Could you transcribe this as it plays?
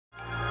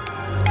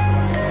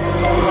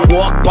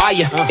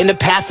wire. In the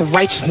path of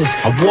righteousness,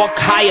 I walk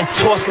higher.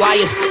 Toss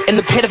liars in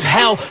the pit of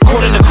hell.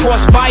 Caught in the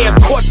crossfire.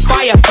 Caught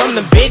fire from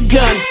the big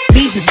guns.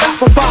 These is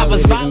not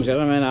revolvers. Ladies and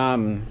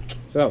gentlemen,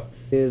 so,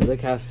 dude,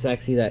 look how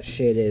sexy that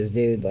shit is,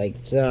 dude. Like,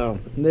 so,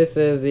 this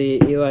is the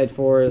Elite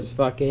 4's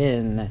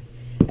fucking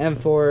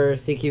M4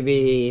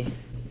 CQB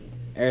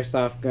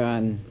airsoft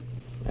gun.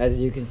 As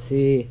you can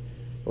see,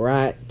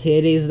 right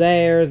titties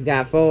there. It's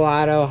got full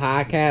auto,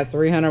 high cap,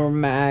 300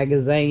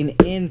 magazine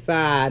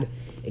inside.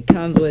 It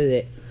comes with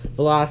it.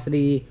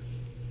 Velocity,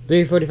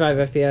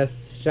 345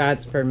 FPS,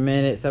 shots per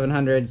minute,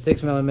 700,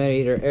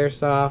 6mm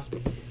airsoft.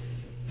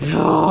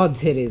 Oh,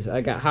 titties.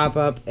 I got hop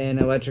up and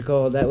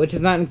electrical, which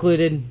is not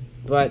included,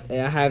 but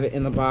I have it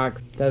in the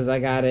box because I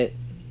got it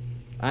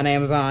on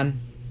Amazon.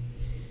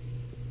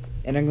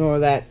 And I'm going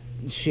with that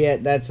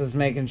shit. That's just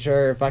making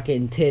sure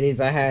fucking titties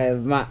I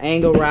have my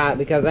angle right,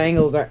 because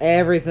angles are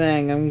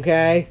everything,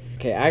 okay?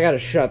 Okay, I gotta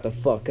shut the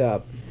fuck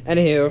up.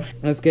 Anywho,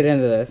 let's get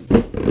into this.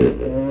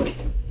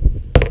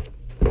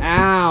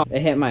 Ow!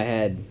 It hit my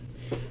head.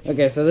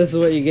 Okay, so this is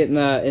what you get in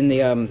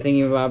the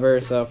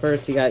thingy-bobber. So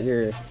first you got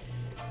your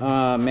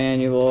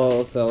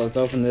manual. So let's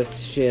open this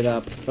shit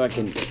up.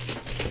 Fucking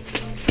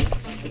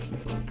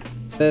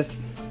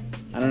this.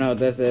 I don't know what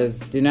this is.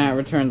 Do not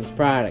return this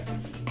product.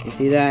 You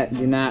see that?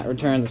 Do not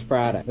return this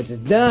product, which is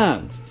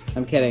dumb.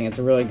 I'm kidding. It's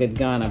a really good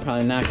gun. I'm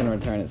probably not gonna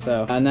return it.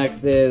 So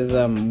next is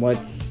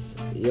what's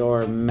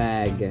your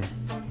mag?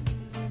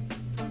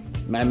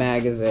 My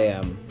mag is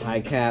a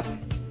high cap,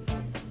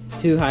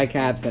 2 high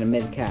caps and a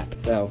mid cap.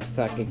 So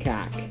suck a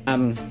cock.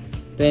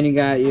 Then you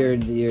got your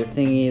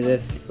thingy.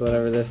 This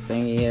whatever this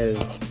thingy is.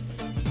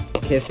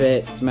 Kiss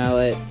it, smell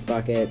it,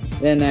 fuck it.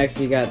 Then next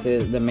you got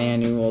the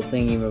manual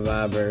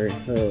thingy-bobber.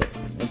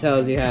 It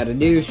tells you how to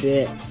do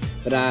shit,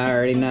 but I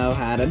already know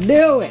how to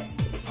do it.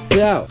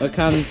 So what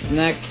comes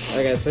next?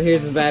 Okay, so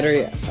here's the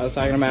battery I was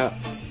talking about.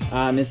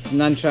 It's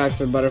nunchucks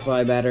or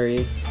butterfly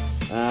battery.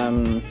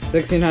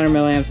 1600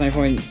 milliamps,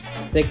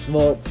 9.6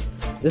 volts.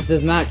 This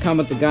does not come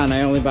with the gun.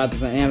 I only bought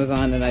this on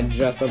Amazon, and I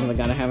just opened the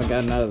gun. I haven't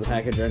gotten it out of the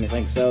package or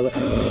anything. So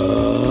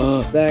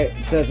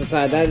that sets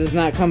aside. That does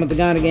not come with the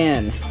gun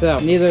again. So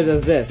neither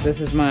does this.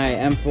 This is my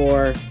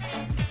M4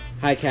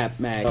 high cap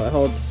mag. So it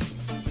holds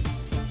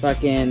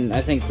fucking,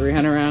 I think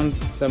 300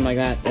 rounds, something like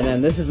that. And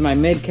then this is my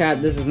mid cap.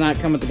 This does not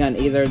come with the gun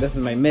either. This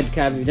is my mid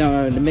cap. If you don't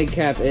know what the mid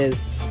cap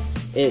is,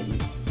 it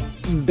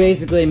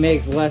basically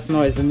makes less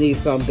noise than these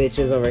some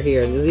bitches over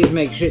here. These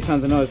make shit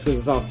tons of noise because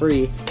it's all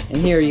free. And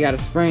here you got a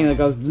spring that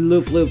goes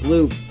loop, loop,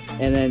 loop,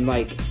 and then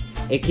like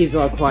it keeps it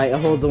all quiet.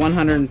 It holds a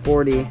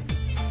 140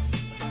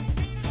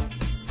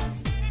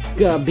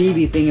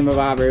 BB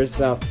thingamabobbers.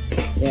 So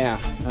yeah,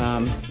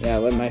 yeah.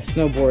 My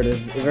snowboard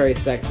is very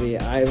sexy.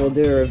 I will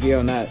do a review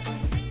on that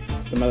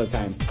some other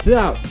time.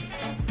 So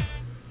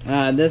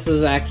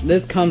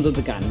this comes with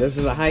the gun. This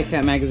is a high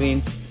cap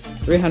magazine,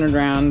 300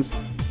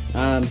 rounds.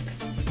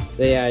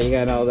 So yeah, you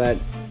got all that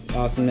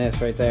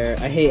awesomeness right there.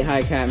 I hate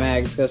high cap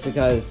mags just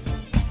because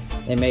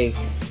they make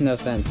no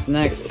sense.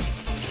 Next,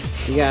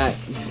 you got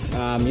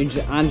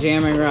your on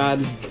jamming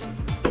rod.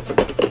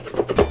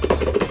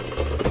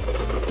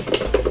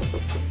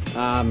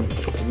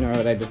 Ignore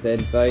what I just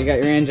did. So you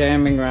got your on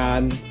jamming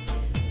rod.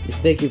 You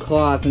stick your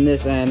cloth in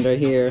this end right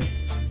here,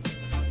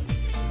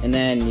 and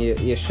then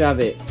you shove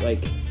it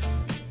like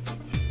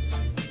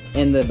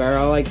in the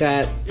barrel like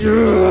that.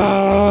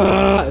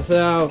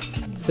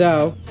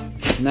 So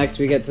next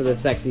we get to the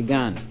sexy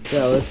gun.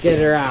 So let's get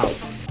her out.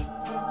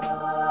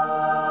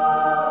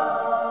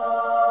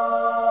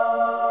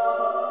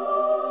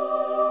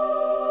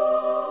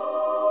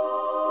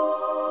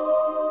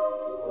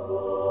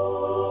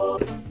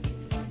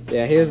 So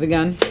yeah, here's the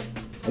gun.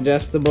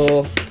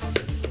 Adjustable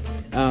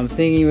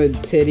thingy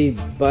with titty,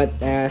 butt,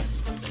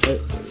 ass,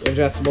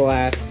 adjustable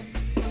ass,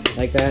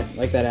 like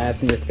that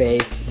ass in your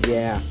face.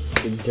 Yeah,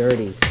 you're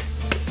dirty.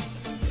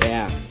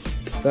 Yeah.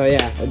 So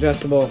yeah,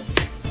 adjustable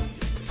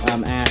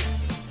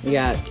ass. You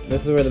got,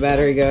 this is where the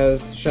battery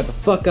goes. Shut the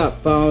fuck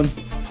up, phone.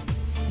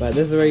 But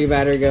this is where your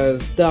battery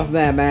goes. Stuff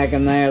that back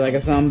in there like a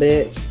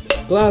sumbitch.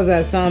 Close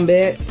that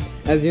sumbitch.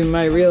 As you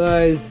might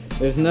realize,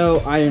 there's no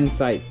iron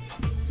sight.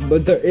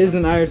 But there is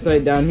an iron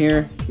sight down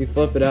here. You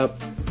flip it up.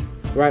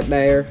 It's right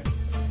there.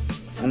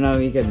 I don't know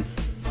if you're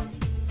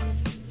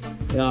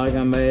not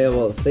gonna be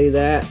able to see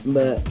that,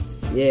 but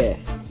yeah.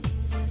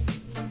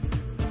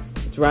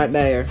 It's right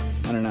there.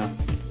 I don't know.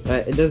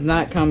 But it does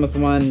not come with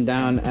one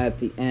down at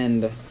the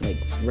end, like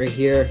right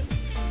here.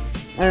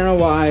 I don't know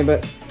why,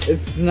 but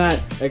it's not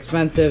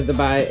expensive to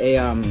buy a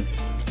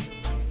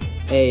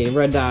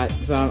red dot,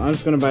 so I'm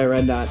just gonna buy a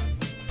red dot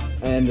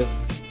and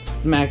just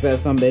smack that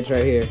sumbitch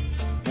right here.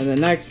 And then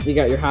next, you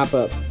got your hop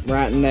up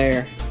right in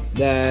there.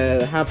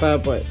 The hop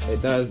up, what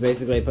it does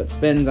basically put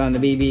spins on the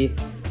BB,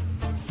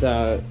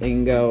 so it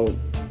can go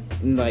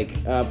like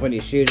up when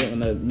you shoot it. When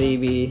the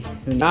BB,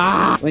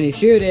 when you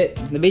shoot it,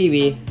 the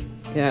BB.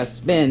 Yeah,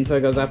 spin, so it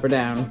goes up or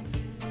down.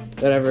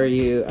 Whatever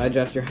you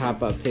adjust your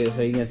hop up to,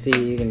 so you can see,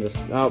 you can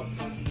just, oh,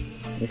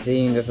 You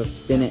see, you can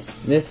just spin it.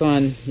 This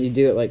one, you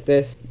do it like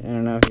this. I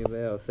don't know if you'll be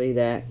able to see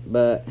that,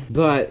 but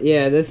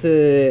yeah, this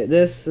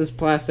is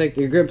plastic.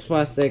 Your grip's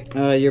plastic.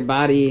 Your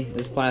body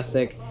is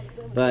plastic,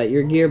 but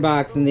your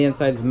gearbox and the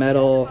inside's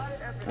metal.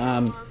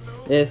 Your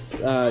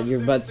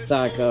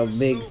buttstock,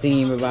 big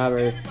thingy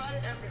bobber.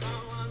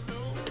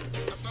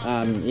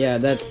 Yeah,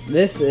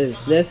 this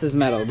is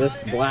metal.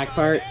 This black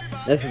part,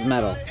 this is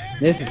metal.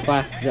 This is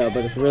plastic though,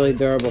 but it's really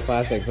durable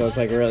plastic, so it's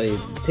like really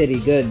titty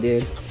good,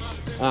 dude.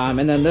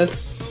 And then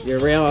this, your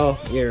rail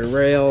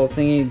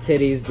thingy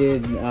titties,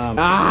 dude.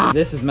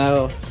 This is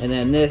metal, and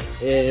then this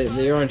is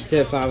the orange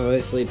tips,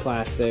 obviously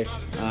plastic.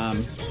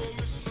 And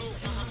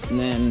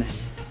then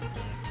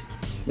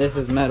this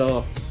is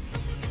metal.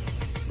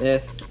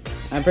 This,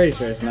 I'm pretty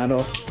sure it's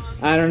metal.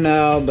 I don't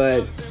know,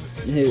 but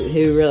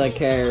who really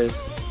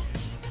cares?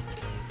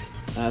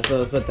 So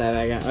let's put that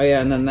back on. Oh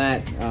yeah, and then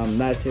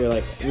that's your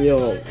like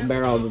real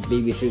barrel the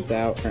BB shoots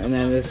out. And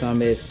then this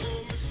bitch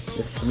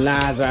just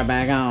slides right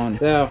back on.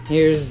 So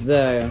here's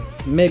the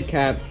mid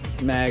cap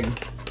mag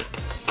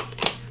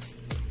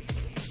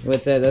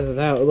with it. This is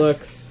how it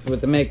looks with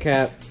the mid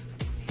cap.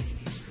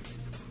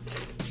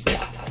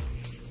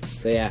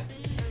 So yeah.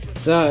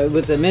 So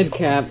with the mid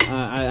cap,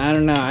 I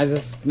don't know. I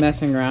just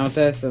messing around with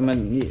this, and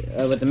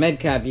with the mid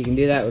cap, you can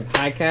do that with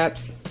high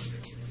caps.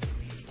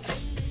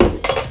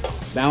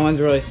 That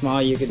one's really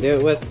small, you could do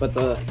it with, but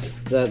the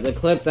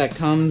clip that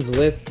comes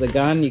with the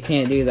gun, you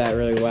can't do that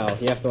really well.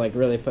 You have to like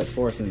really put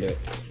force into it.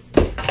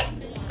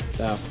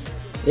 So,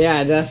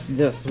 yeah, that's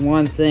just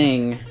one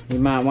thing you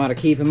might want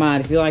to keep in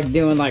mind. If you like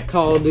doing like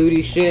Call of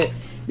Duty shit,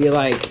 be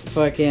like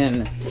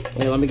fucking,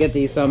 here, let me get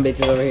these some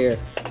bitches over here.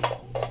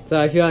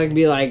 So if you like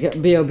be like, you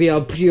gotta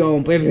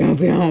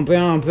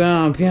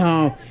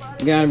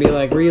be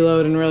like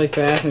reloading really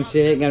fast and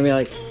shit, you gotta be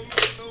like,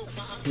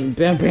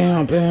 bam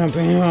bam bam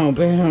bam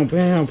bam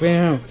bam bam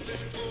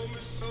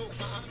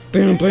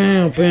bam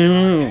bam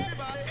bam.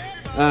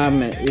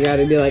 You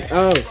gotta be like,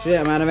 oh shit,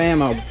 I'm out of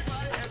ammo.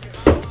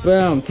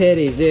 Boom,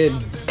 titties,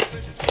 dude.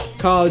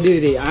 Call of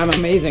Duty, I'm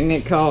amazing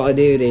at Call of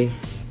Duty.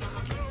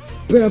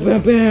 Bam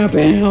bam bam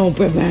bam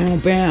bam bam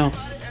bam.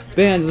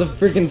 Bam, there's a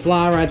freaking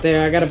fly right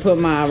there. I gotta put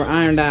my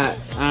iron dot.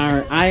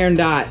 My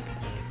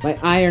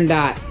iron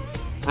dot.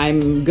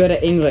 I'm good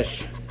at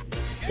English.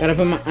 Gotta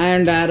put my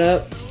iron dot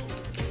up.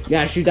 You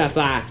gotta shoot that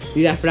fly.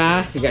 See that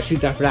fly? You gotta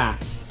shoot that fly.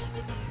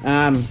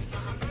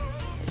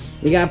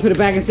 You gotta put it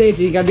back in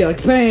safety. You gotta be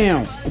like,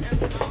 BAM!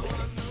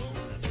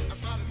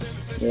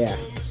 Yeah.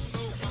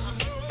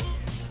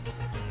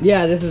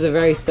 Yeah, this is a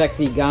very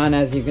sexy gun,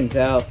 as you can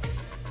tell.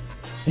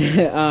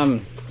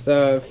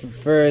 So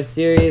for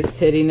serious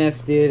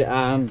tittiness, dude,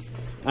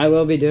 I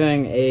will be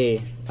doing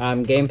a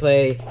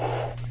gameplay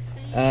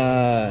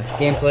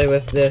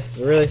with this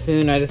really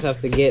soon. I just have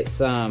to get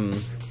some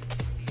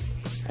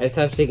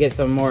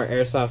more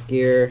airsoft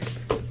gear.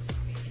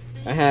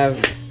 I have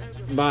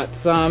bought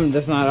some,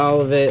 just not all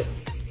of it.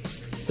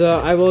 So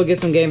I will get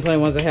some gameplay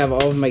once I have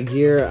all of my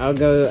gear. I'll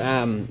go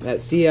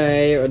at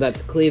CIA, or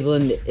that's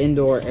Cleveland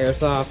Indoor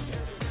Airsoft.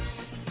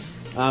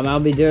 I'll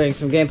be doing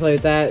some gameplay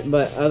with that,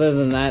 but other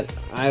than that,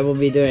 I will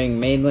be doing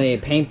mainly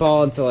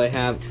paintball until I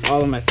have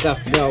all of my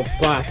stuff to go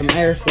buy some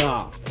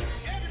airsoft.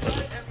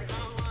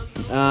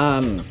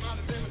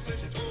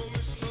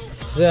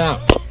 So,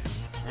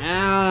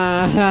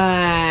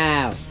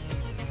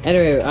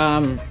 anyway,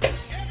 oh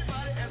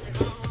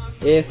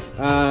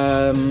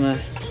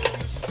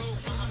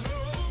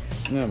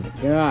my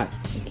god,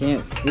 I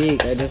can't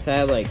speak. I just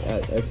had like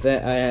I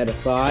had a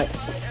thought,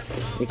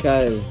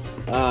 because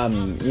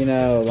you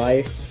know,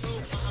 life,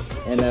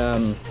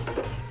 and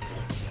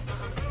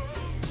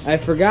I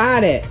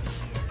forgot it.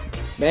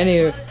 But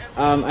anyway,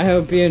 I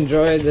hope you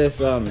enjoyed this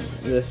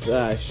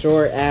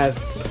short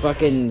ass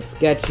fucking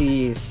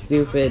sketchy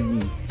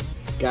stupid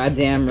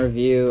goddamn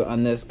review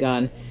on this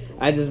gun.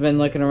 I just been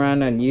looking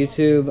around on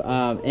YouTube,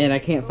 and I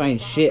can't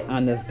find shit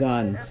on this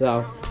gun.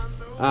 So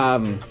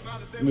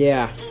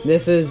yeah,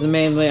 this is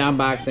mainly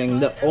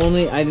unboxing.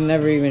 I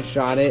never even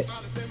shot it.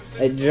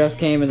 It just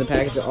came in the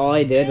package. All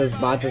I did was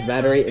bought this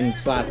battery and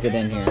slapped it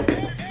in here.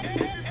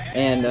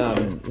 And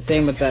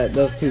same with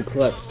those two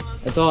clips.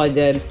 That's all I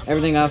did.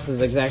 Everything else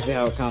is exactly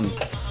how it comes.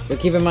 So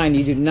keep in mind,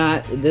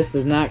 this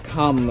does not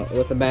come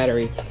with a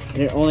battery, and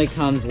it only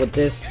comes with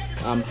this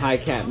high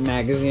cap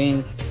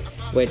magazine,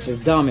 which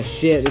is dumb as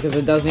shit because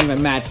it doesn't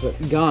even match the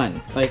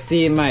gun. Like,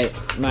 see, my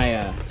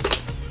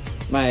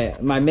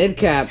mid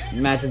cap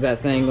matches that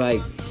thing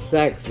like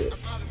sex,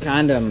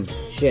 condom,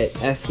 shit,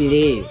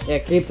 STDs. Yeah,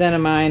 keep that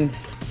in mind.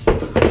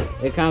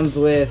 It comes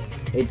with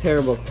a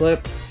terrible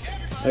clip.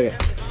 Okay.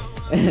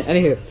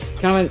 Anywho,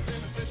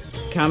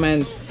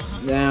 comments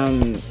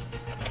down.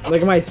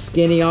 Look at my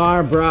skinny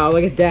arm, bro.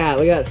 Look at that.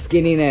 Look at that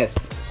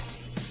skinniness.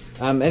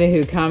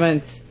 Anywho,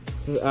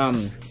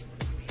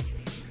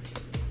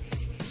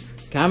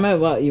 comment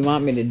what you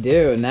want me to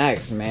do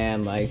next,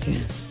 man. Like,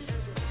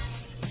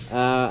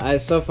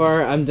 so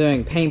far I'm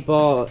doing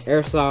paintball,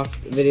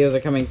 airsoft videos are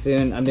coming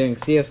soon. I'm doing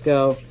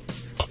CS:GO,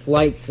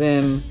 flight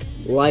sim,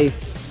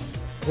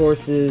 life,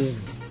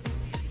 horses.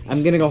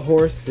 I'm getting a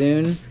horse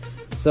soon,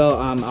 so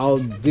I'll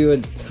do a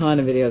ton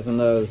of videos on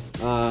those.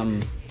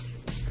 On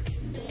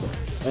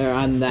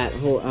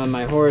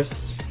my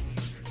horse.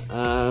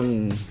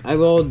 I'm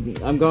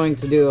going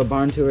to do a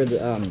barn tour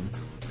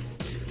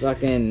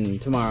fucking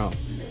tomorrow.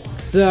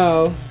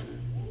 So,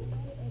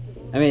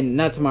 I mean,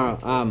 not tomorrow.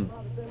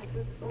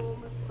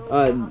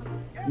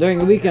 During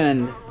the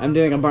weekend, I'm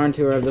doing a barn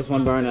tour of this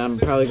one barn, and I'm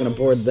probably gonna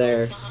board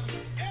there.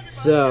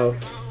 So,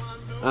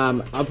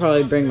 I'll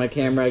probably bring my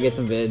camera, get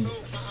some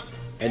vids.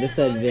 I just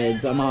said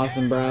vids. I'm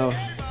awesome, bro.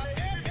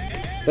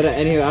 But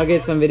anyway, I'll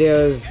get some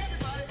videos,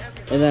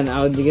 and then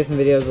I'll get some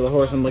videos of the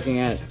horse I'm looking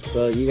at,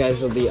 so you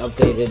guys will be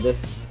updated.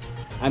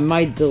 I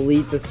might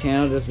delete this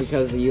channel just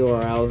because the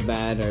URL is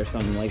bad or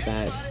something like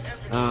that.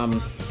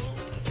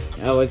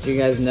 I'll let you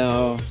guys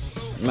know.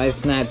 My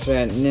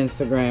Snapchat and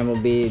Instagram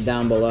will be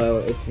down below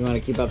if you want to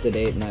keep up to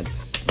date, and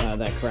that's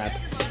that crap.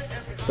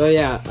 So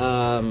yeah,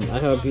 I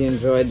hope you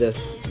enjoyed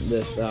this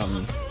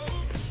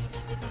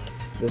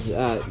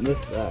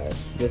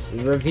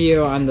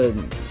review on the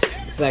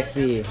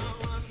sexy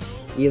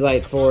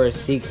Elite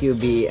Force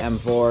CQB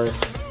M4.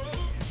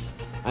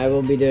 I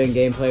will be doing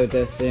gameplay with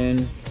this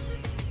soon.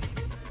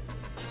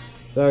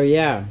 So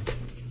yeah,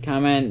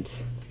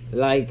 comment,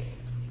 like,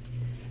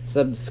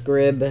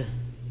 subscribe,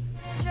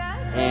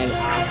 and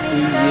I'll see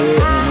you in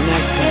the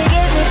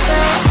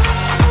next one.